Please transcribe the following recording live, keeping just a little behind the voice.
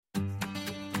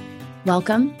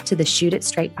Welcome to the Shoot It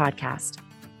Straight podcast.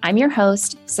 I'm your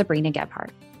host, Sabrina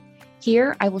Gebhardt.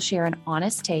 Here, I will share an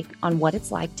honest take on what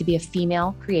it's like to be a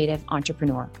female creative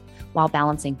entrepreneur while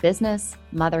balancing business,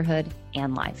 motherhood,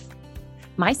 and life.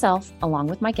 Myself, along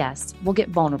with my guests, will get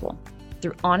vulnerable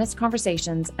through honest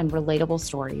conversations and relatable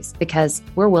stories because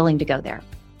we're willing to go there.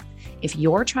 If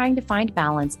you're trying to find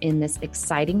balance in this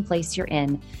exciting place you're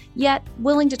in, yet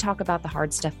willing to talk about the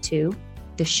hard stuff too,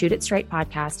 the Shoot It Straight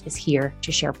podcast is here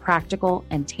to share practical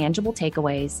and tangible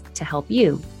takeaways to help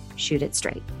you shoot it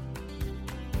straight.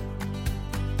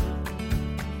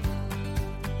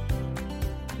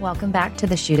 Welcome back to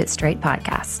the Shoot It Straight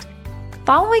podcast.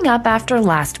 Following up after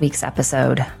last week's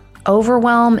episode,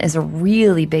 overwhelm is a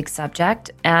really big subject,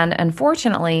 and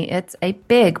unfortunately, it's a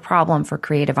big problem for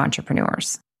creative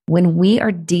entrepreneurs. When we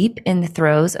are deep in the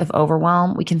throes of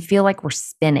overwhelm, we can feel like we're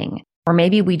spinning, or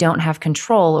maybe we don't have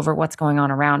control over what's going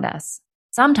on around us.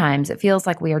 Sometimes it feels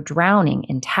like we are drowning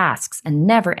in tasks and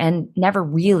never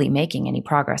really making any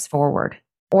progress forward.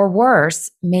 Or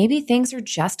worse, maybe things are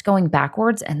just going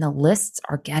backwards and the lists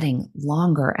are getting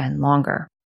longer and longer.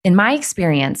 In my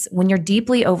experience, when you're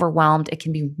deeply overwhelmed, it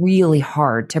can be really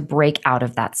hard to break out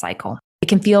of that cycle. It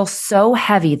can feel so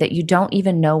heavy that you don't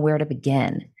even know where to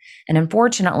begin. And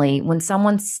unfortunately, when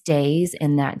someone stays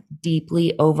in that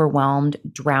deeply overwhelmed,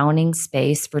 drowning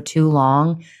space for too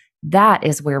long, that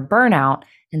is where burnout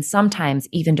and sometimes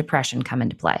even depression come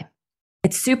into play.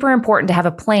 It's super important to have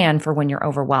a plan for when you're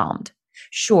overwhelmed.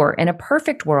 Sure, in a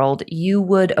perfect world, you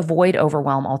would avoid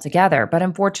overwhelm altogether, but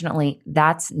unfortunately,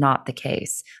 that's not the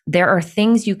case. There are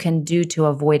things you can do to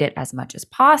avoid it as much as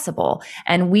possible,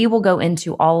 and we will go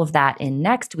into all of that in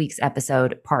next week's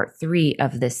episode, part 3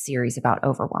 of this series about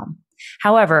overwhelm.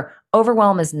 However,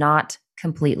 overwhelm is not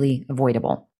completely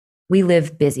avoidable. We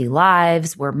live busy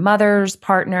lives. We're mothers,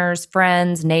 partners,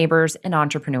 friends, neighbors, and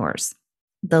entrepreneurs.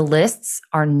 The lists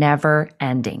are never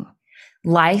ending.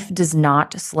 Life does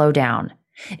not slow down.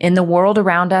 In the world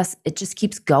around us, it just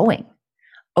keeps going.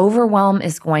 Overwhelm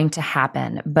is going to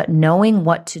happen, but knowing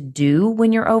what to do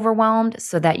when you're overwhelmed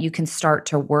so that you can start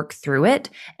to work through it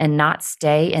and not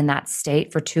stay in that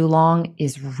state for too long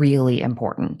is really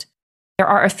important. There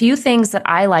are a few things that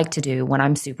I like to do when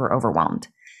I'm super overwhelmed.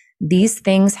 These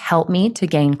things help me to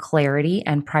gain clarity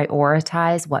and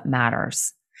prioritize what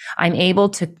matters. I'm able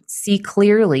to see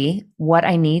clearly what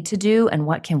I need to do and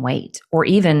what can wait, or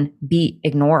even be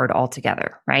ignored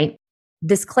altogether, right?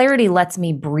 This clarity lets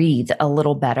me breathe a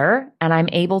little better, and I'm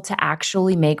able to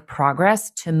actually make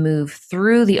progress to move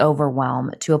through the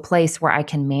overwhelm to a place where I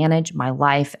can manage my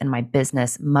life and my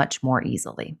business much more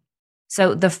easily.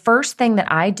 So the first thing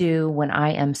that I do when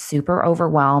I am super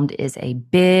overwhelmed is a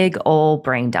big old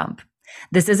brain dump.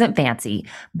 This isn't fancy,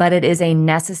 but it is a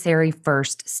necessary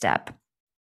first step.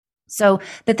 So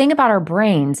the thing about our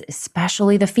brains,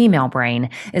 especially the female brain,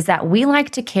 is that we like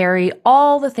to carry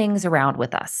all the things around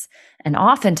with us. And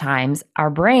oftentimes our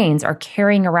brains are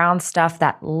carrying around stuff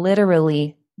that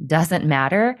literally doesn't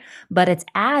matter, but it's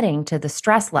adding to the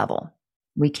stress level.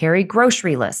 We carry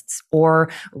grocery lists or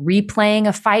replaying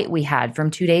a fight we had from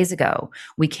 2 days ago.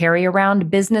 We carry around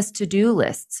business to-do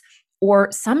lists, or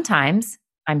sometimes,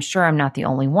 I'm sure I'm not the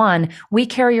only one, we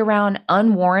carry around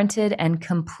unwarranted and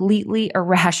completely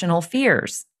irrational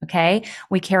fears, okay?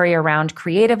 We carry around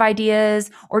creative ideas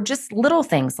or just little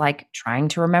things like trying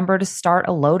to remember to start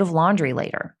a load of laundry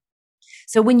later.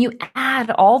 So when you add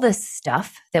all this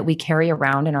stuff that we carry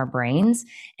around in our brains,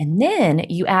 and then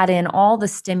you add in all the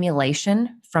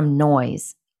stimulation from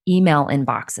noise, email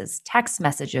inboxes, text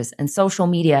messages, and social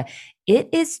media, it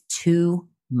is too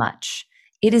much.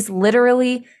 It is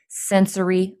literally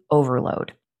sensory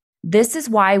overload. This is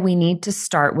why we need to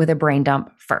start with a brain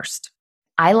dump first.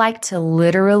 I like to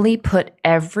literally put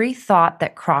every thought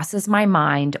that crosses my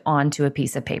mind onto a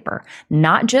piece of paper,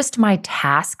 not just my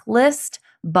task list,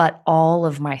 but all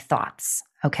of my thoughts.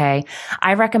 Okay.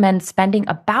 I recommend spending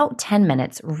about 10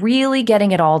 minutes really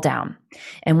getting it all down.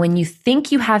 And when you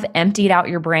think you have emptied out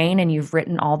your brain and you've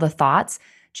written all the thoughts,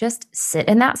 just sit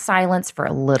in that silence for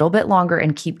a little bit longer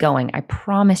and keep going. I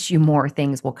promise you more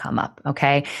things will come up,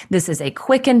 okay? This is a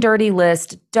quick and dirty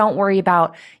list. Don't worry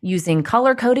about using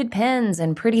color-coded pens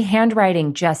and pretty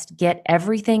handwriting. Just get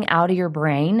everything out of your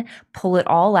brain, pull it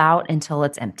all out until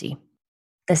it's empty.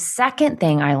 The second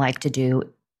thing I like to do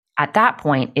at that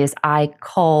point is I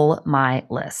cull my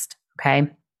list, okay?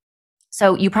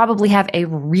 So you probably have a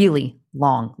really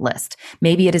long list.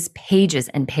 Maybe it is pages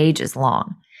and pages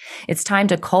long. It's time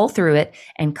to cull through it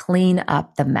and clean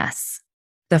up the mess.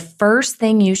 The first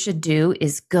thing you should do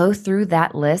is go through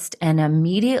that list and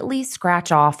immediately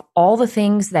scratch off all the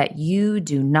things that you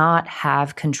do not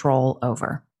have control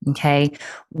over. Okay.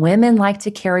 Women like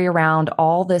to carry around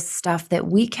all this stuff that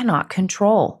we cannot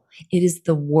control. It is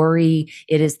the worry,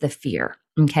 it is the fear.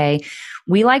 Okay.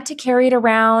 We like to carry it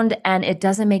around and it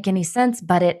doesn't make any sense,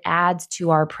 but it adds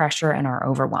to our pressure and our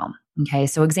overwhelm. Okay.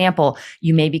 So, example,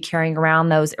 you may be carrying around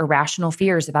those irrational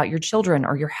fears about your children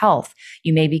or your health.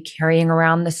 You may be carrying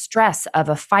around the stress of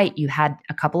a fight you had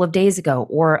a couple of days ago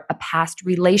or a past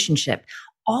relationship.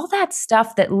 All that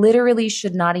stuff that literally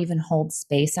should not even hold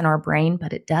space in our brain,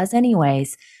 but it does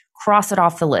anyways. Cross it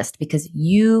off the list because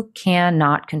you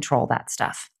cannot control that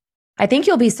stuff. I think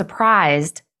you'll be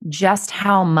surprised just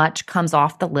how much comes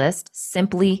off the list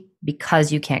simply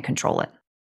because you can't control it.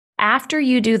 After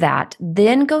you do that,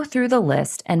 then go through the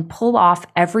list and pull off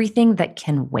everything that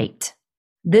can wait.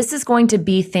 This is going to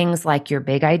be things like your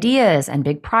big ideas and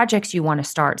big projects you want to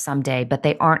start someday, but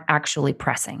they aren't actually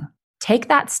pressing. Take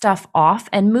that stuff off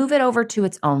and move it over to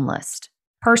its own list.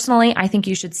 Personally, I think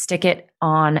you should stick it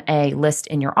on a list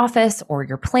in your office or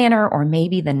your planner or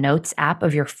maybe the notes app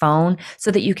of your phone so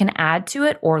that you can add to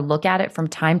it or look at it from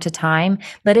time to time,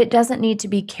 but it doesn't need to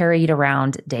be carried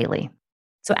around daily.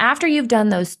 So after you've done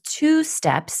those 2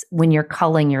 steps when you're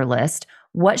culling your list,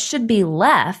 what should be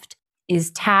left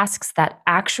is tasks that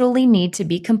actually need to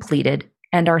be completed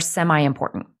and are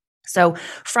semi-important. So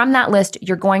from that list,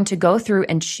 you're going to go through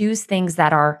and choose things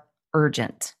that are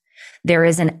urgent. There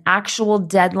is an actual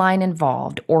deadline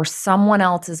involved, or someone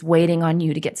else is waiting on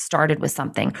you to get started with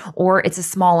something, or it's a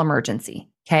small emergency.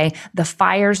 Okay. The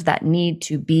fires that need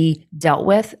to be dealt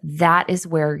with, that is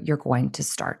where you're going to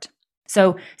start.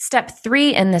 So step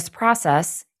 3 in this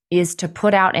process is to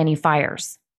put out any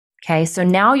fires. Okay, so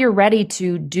now you're ready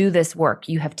to do this work.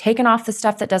 You have taken off the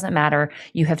stuff that doesn't matter.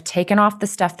 You have taken off the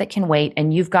stuff that can wait,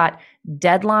 and you've got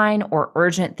deadline or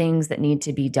urgent things that need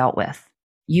to be dealt with.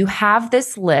 You have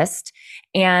this list,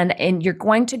 and you're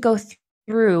going to go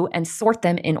through and sort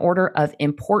them in order of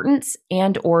importance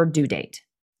and or due date.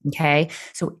 Okay,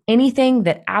 so anything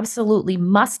that absolutely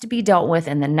must be dealt with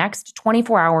in the next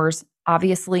 24 hours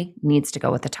obviously needs to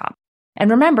go at the top. And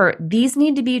remember, these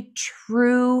need to be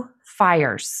true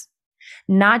fires,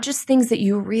 not just things that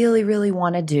you really, really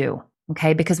want to do,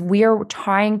 okay? Because we are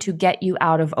trying to get you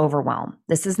out of overwhelm.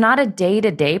 This is not a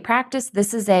day-to-day practice.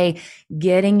 This is a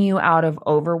getting you out of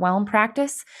overwhelm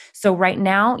practice. So right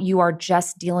now, you are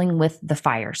just dealing with the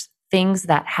fires, things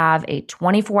that have a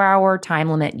 24-hour time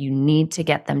limit. You need to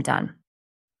get them done.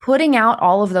 Putting out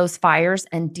all of those fires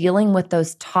and dealing with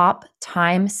those top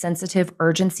time-sensitive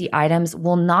urgency items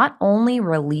will not only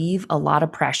relieve a lot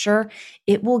of pressure,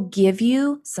 it will give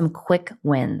you some quick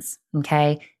wins,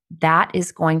 okay? That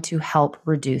is going to help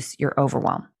reduce your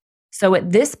overwhelm. So at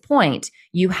this point,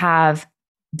 you have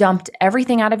dumped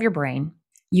everything out of your brain.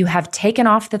 You have taken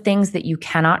off the things that you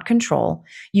cannot control.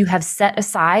 You have set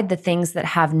aside the things that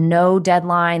have no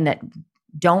deadline, that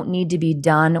don't need to be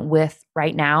done with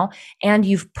right now, and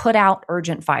you've put out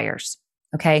urgent fires,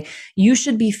 okay? You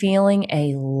should be feeling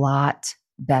a lot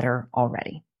better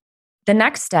already. The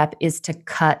next step is to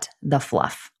cut the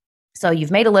fluff. So you've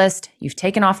made a list, you've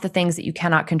taken off the things that you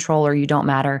cannot control or you don't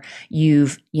matter.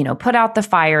 You've, put out the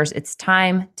fires. It's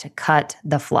time to cut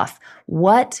the fluff.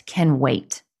 What can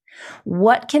wait?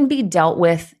 What can be dealt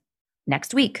with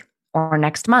next week or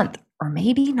next month, or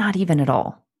maybe not even at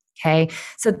all? Okay,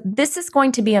 so this is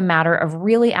going to be a matter of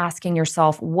really asking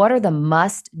yourself, what are the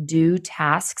must-do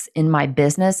tasks in my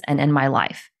business and in my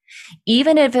life?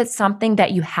 Even if it's something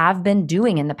that you have been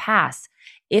doing in the past,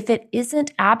 if it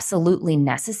isn't absolutely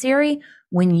necessary,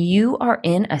 when you are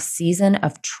in a season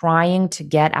of trying to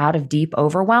get out of deep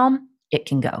overwhelm, it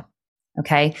can go.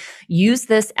 Okay, use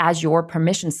this as your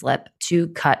permission slip to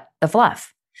cut the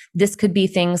fluff. This could be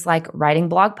things like writing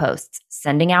blog posts,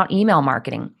 sending out email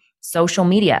marketing, social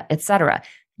media, etc.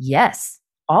 Yes,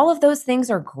 all of those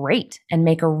things are great and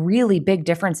make a really big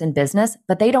difference in business,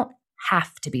 but they don't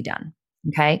have to be done.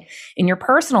 Okay. In your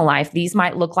personal life, these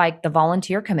might look like the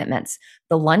volunteer commitments,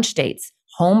 the lunch dates,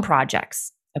 home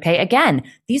projects. Okay. Again,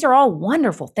 these are all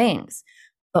wonderful things.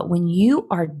 But when you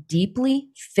are deeply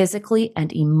physically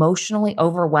and emotionally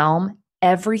overwhelmed,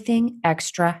 everything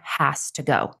extra has to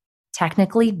go.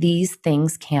 Technically, these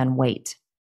things can wait.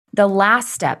 The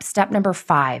last step, step number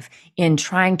 5, in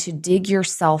trying to dig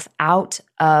yourself out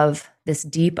of this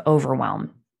deep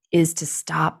overwhelm is to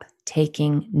stop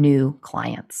taking new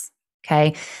clients.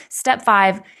 Okay. Step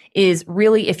 5 is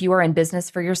really, if you are in business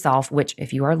for yourself, which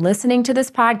if you are listening to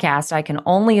this podcast, I can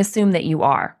only assume that you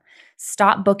are.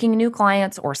 Stop booking new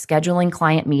clients or scheduling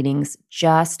client meetings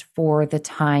just for the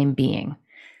time being.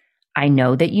 I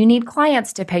know that you need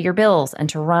clients to pay your bills and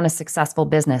to run a successful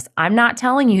business. I'm not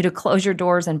telling you to close your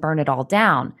doors and burn it all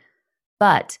down,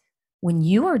 but When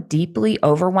you are deeply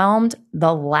overwhelmed,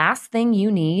 the last thing you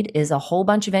need is a whole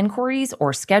bunch of inquiries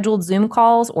or scheduled Zoom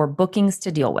calls or bookings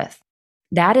to deal with.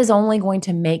 That is only going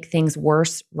to make things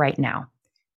worse right now.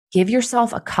 Give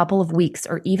yourself a couple of weeks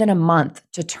or even a month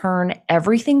to turn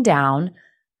everything down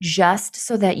just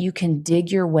so that you can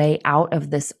dig your way out of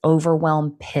this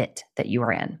overwhelm pit that you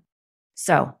are in.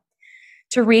 So,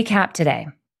 to recap today,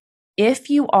 if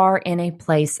you are in a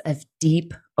place of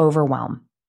deep overwhelm,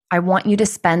 I want you to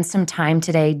spend some time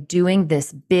today doing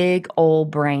this big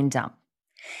old brain dump.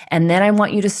 And then I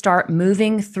want you to start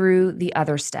moving through the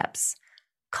other steps,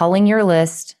 culling your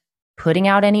list, putting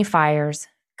out any fires,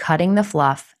 cutting the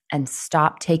fluff, and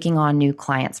stop taking on new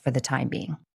clients for the time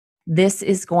being. This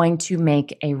is going to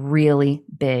make a really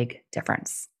big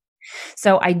difference.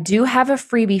 So I do have a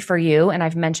freebie for you, and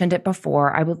I've mentioned it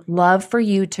before. I would love for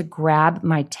you to grab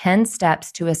my 10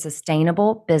 steps to a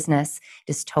sustainable business.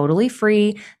 It is totally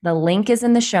free. The link is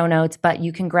in the show notes, but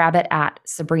you can grab it at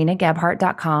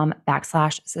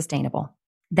sabrinagebhart.com/sustainable.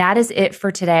 That is it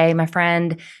for today, my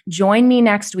friend. Join me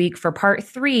next week for part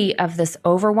 3 of this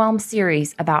overwhelm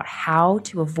series about how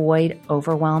to avoid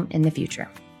overwhelm in the future.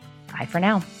 Bye for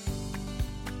now.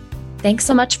 Thanks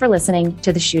so much for listening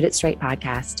to the Shoot It Straight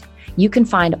podcast. You can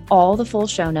find all the full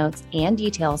show notes and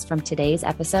details from today's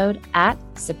episode at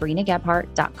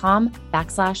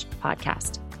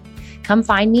sabrinagebhart.com/podcast. Come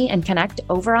find me and connect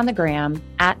over on the gram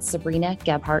at Sabrina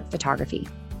Gebhart Photography.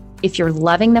 If you're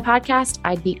loving the podcast,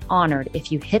 I'd be honored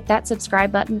if you hit that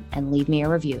subscribe button and leave me a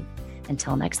review.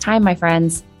 Until next time, my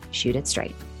friends, shoot it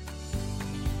straight.